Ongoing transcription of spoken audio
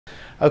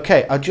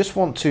Okay, I just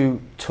want to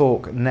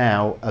talk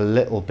now a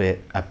little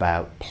bit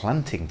about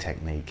planting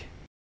technique.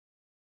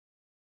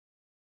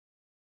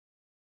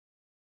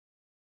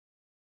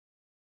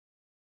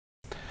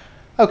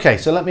 Okay,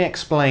 so let me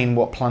explain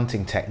what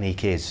planting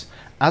technique is.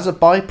 As a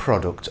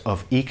byproduct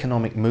of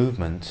economic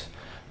movement,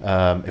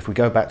 if we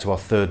go back to our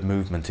third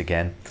movement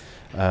again,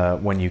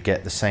 when you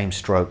get the same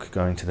stroke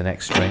going to the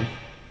next string,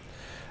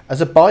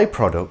 as a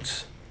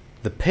byproduct,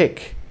 the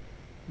pick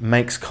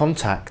makes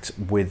contact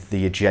with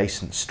the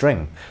adjacent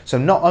string. So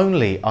not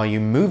only are you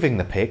moving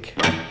the pick,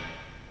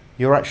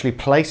 you're actually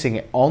placing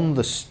it on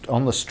the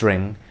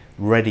string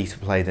ready to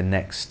play the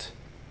next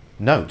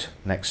note,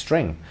 next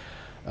string.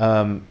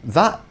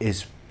 That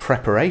is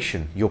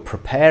preparation. You're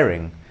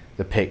preparing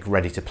the pick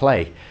ready to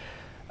play.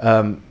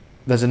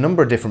 There's a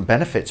number of different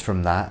benefits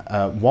from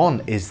that.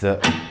 One is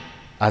that,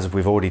 as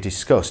we've already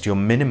discussed, you're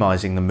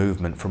minimizing the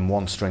movement from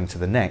one string to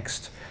the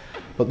next.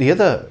 But the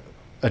other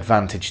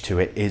advantage to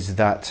it is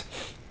that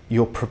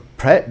you're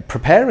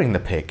preparing the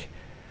pick.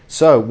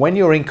 So when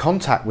you're in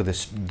contact with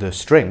the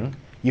string,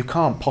 you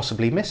can't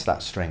possibly miss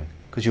that string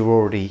because you've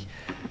already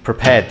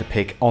prepared the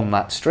pick on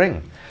that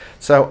string.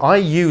 So I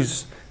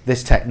use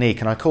this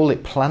technique and I call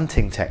it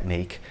planting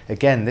technique.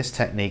 Again, this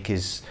technique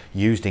is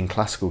used in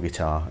classical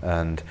guitar,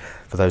 and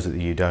for those of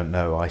you who don't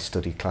know, I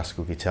studied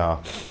classical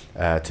guitar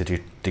to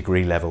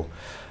degree level,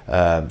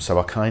 so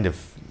I kind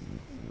of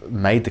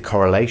made the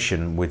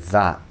correlation with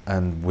that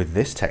and with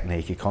this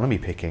technique, economy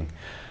picking,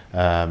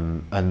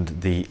 and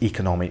the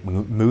economic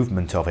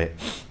movement of it.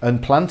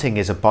 And planting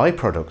is a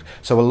byproduct.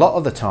 So a lot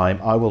of the time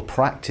I will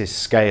practice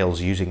scales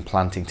using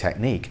planting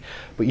technique,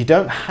 but you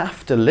don't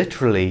have to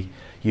literally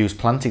use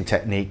planting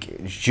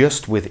technique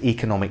just with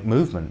economic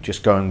movement,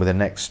 just going with the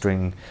next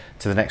string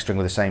to the next string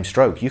with the same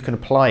stroke. You can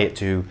apply it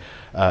to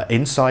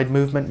inside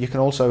movement. You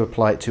can also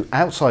apply it to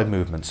outside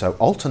movement. So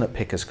alternate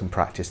pickers can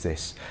practice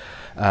this.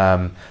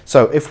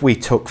 So if we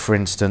took, for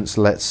instance,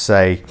 let's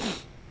say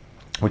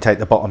we take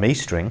the bottom E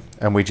string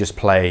and we just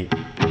play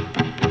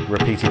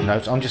repeated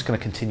notes. I'm just going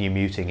to continue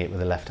muting it with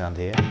the left hand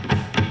here.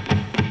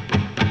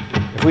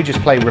 If we just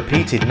play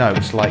repeated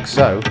notes like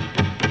so,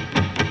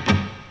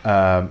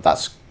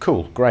 that's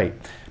cool, great.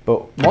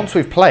 But once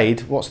we've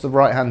played, what's the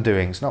right hand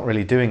doing? It's not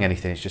really doing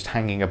anything, it's just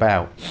hanging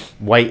about,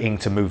 waiting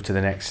to move to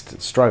the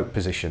next stroke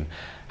position.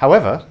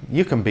 However,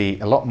 you can be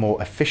a lot more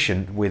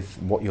efficient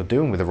with what you're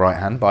doing with the right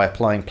hand by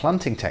applying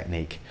planting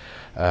technique.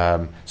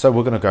 So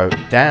we're going to go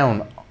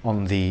down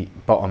on the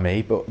bottom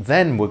E, but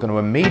then we're going to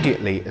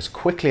immediately, as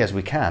quickly as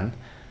we can,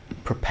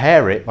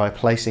 prepare it by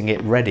placing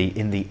it ready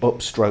in the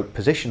upstroke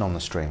position on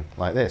the string,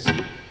 like this.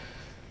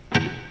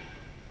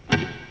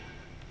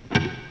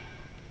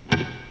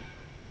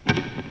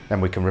 Then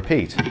we can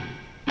repeat.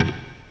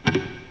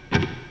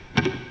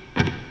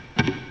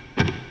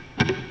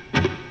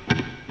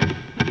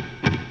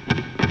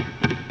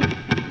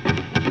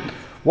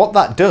 What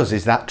that does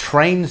is that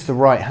trains the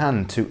right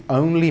hand to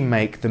only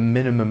make the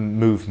minimum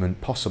movement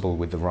possible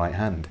with the right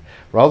hand.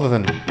 Rather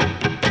than,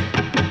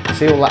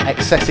 see all that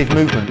excessive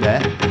movement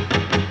there?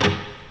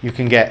 You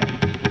can get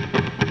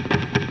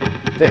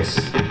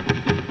this.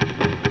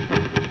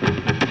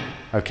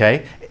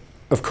 Okay,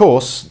 of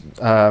course,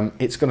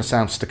 it's going to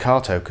sound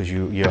staccato because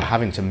you're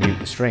having to mute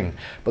the string,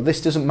 but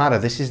this doesn't matter.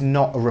 This is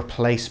not a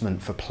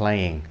replacement for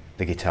playing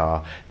the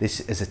guitar.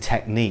 This is a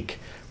technique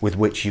with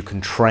which you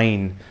can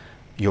train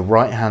your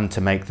right hand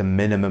to make the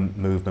minimum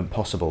movement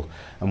possible.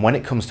 And when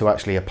it comes to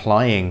actually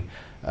applying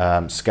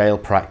scale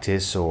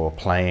practice or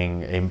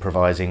playing,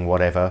 improvising,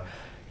 whatever,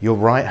 your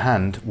right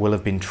hand will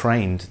have been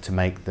trained to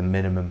make the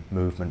minimum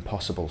movement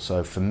possible.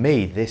 So for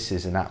me, this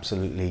is an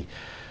absolutely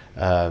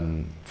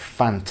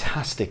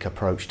fantastic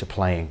approach to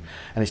playing,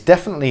 and it's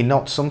definitely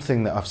not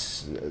something that I've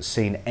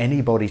seen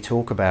anybody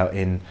talk about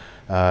in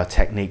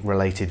technique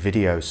related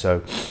videos.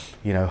 So,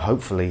 you know,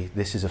 hopefully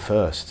this is a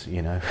first,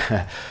 you know.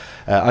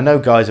 I know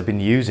guys have been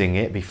using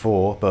it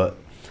before, but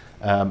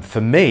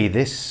for me,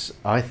 this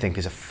I think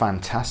is a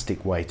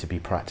fantastic way to be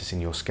practicing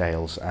your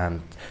scales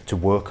and to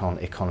work on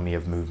economy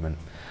of movement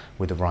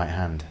with the right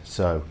hand.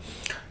 So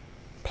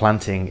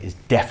planting is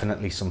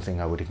definitely something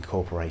I would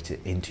incorporate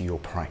it into your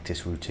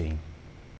practice routine.